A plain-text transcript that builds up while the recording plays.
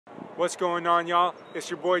What's going on, y'all? It's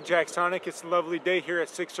your boy Jack Sonic. It's a lovely day here at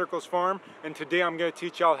Six Circles Farm, and today I'm going to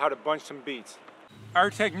teach y'all how to bunch some beets. Our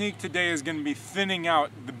technique today is going to be thinning out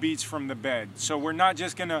the beets from the bed. So we're not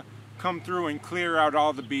just going to come through and clear out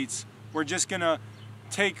all the beets. We're just going to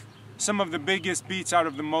take some of the biggest beets out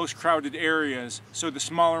of the most crowded areas so the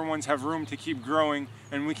smaller ones have room to keep growing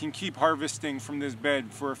and we can keep harvesting from this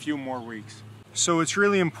bed for a few more weeks. So it's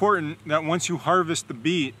really important that once you harvest the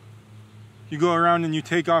beet, you go around and you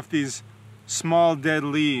take off these small dead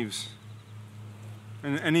leaves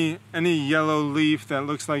and any yellow leaf that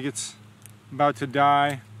looks like it's about to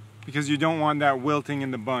die, because you don't want that wilting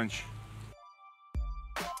in the bunch.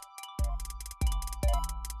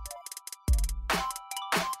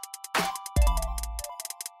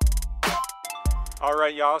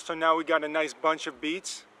 Alright y'all, so now we got a nice bunch of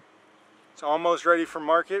beets. It's almost ready for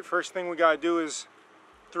market. First thing we gotta do is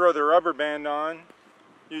throw the rubber band on.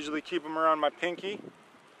 Usually keep them around my pinky.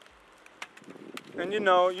 And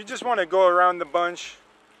you just want to go around the bunch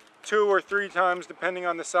 2 or 3 times depending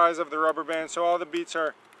on the size of the rubber band, so all the beets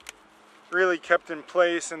are really kept in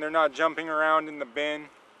place and they're not jumping around in the bin.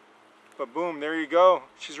 But boom, there you go.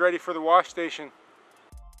 She's ready for the wash station.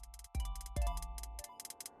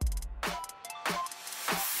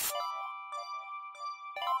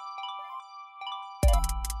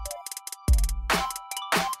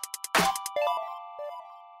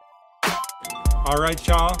 Alright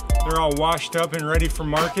y'all, they're all washed up and ready for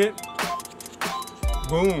market.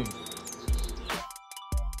 Boom.